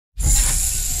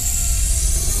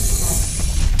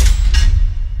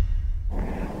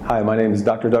Hi, my name is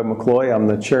Dr. Doug McCloy. I'm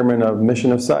the chairman of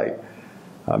Mission of Sight.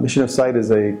 Mission of Sight is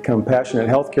a compassionate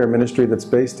healthcare ministry that's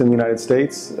based in the United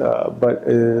States, but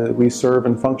we serve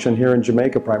and function here in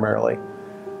Jamaica primarily.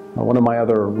 One of my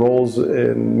other roles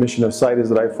in Mission of Sight is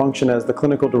that I function as the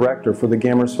clinical director for the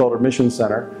Gammersfelder Mission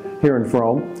Center here in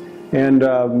Frome. And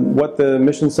what the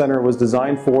Mission Center was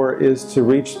designed for is to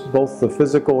reach both the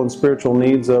physical and spiritual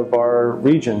needs of our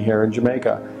region here in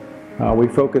Jamaica. We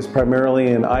focus primarily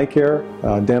in eye care,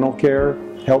 dental care,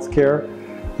 health care,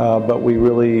 but we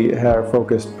really have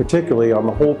focused particularly on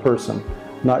the whole person,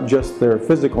 not just their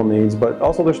physical needs, but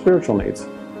also their spiritual needs.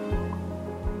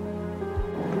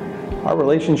 Our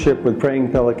relationship with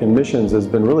Praying Pelican Missions has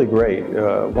been really great.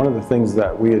 One of the things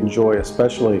that we enjoy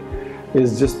especially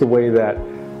is just the way that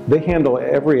they handle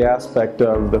every aspect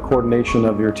of the coordination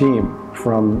of your team,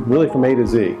 from A to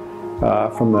Z.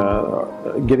 From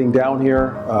the getting down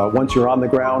here, once you're on the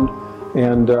ground,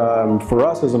 and for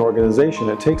us as an organization,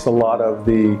 it takes a lot of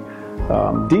the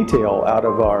detail out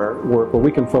of our work where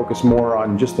we can focus more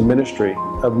on just the ministry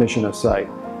of Mission of Sight.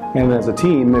 And as a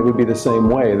team, it would be the same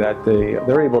way, that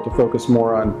they're able to focus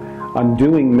more on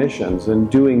doing missions and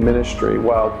doing ministry,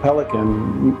 while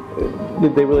Pelican,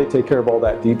 they really take care of all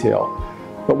that detail.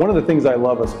 But one of the things I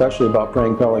love especially about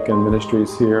Praying Pelican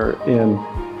Ministries here in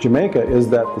Jamaica is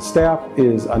that the staff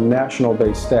is a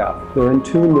national-based staff. They're in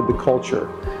tune with the culture.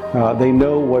 They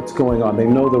know what's going on. They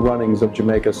know the runnings of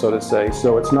Jamaica, so to say.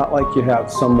 So it's not like you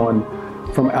have someone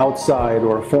from outside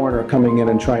or a foreigner coming in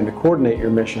and trying to coordinate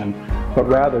your mission, but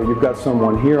rather you've got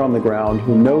someone here on the ground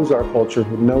who knows our culture,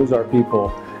 who knows our people,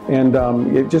 and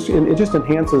it just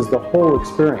enhances the whole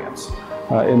experience,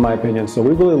 in my opinion. So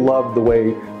we really love the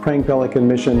way Praying Pelican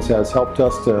Missions has helped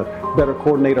us to better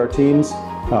coordinate our teams,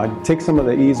 take some of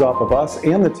the ease off of us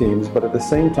and the teams, but at the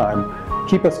same time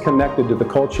keep us connected to the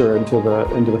culture and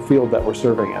into the field that we're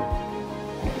serving in.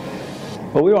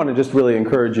 Well, we want to just really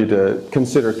encourage you to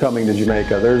consider coming to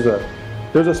Jamaica.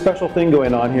 There's a special thing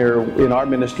going on here in our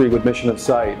ministry with Mission of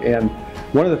Sight, and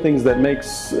one of the things that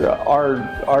makes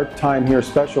our time here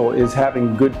special is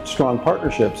having good, strong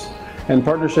partnerships. And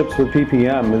partnerships with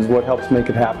PPM is what helps make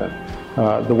it happen.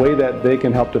 The way that they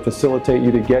can help to facilitate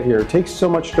you to get here takes so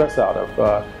much stress out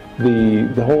of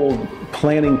the whole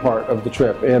planning part of the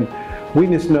trip. And we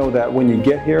just know that when you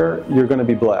get here, you're going to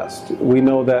be blessed. We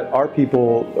know that our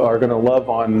people are going to love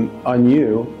on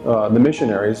you, the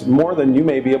missionaries, more than you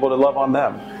may be able to love on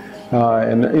them.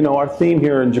 And you know, our theme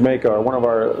here in Jamaica,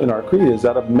 or in our creed, is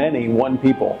out of many, one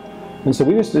people. And so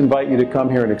we just invite you to come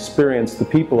here and experience the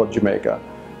people of Jamaica.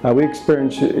 We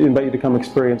invite you to come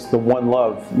experience the one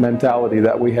love mentality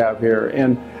that we have here,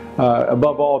 and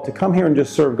above all, to come here and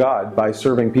just serve God by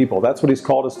serving people. That's what He's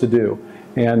called us to do.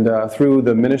 And through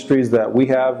the ministries that we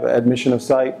have at Mission of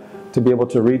Sight, to be able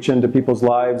to reach into people's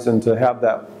lives and to have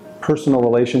that personal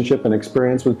relationship and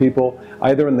experience with people,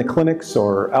 either in the clinics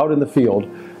or out in the field,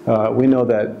 we know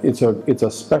that it's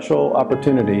a special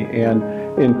opportunity. And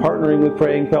in partnering with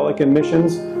Praying Pelican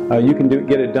Missions, you can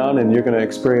get it done, and you're going to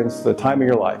experience the time of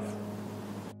your life.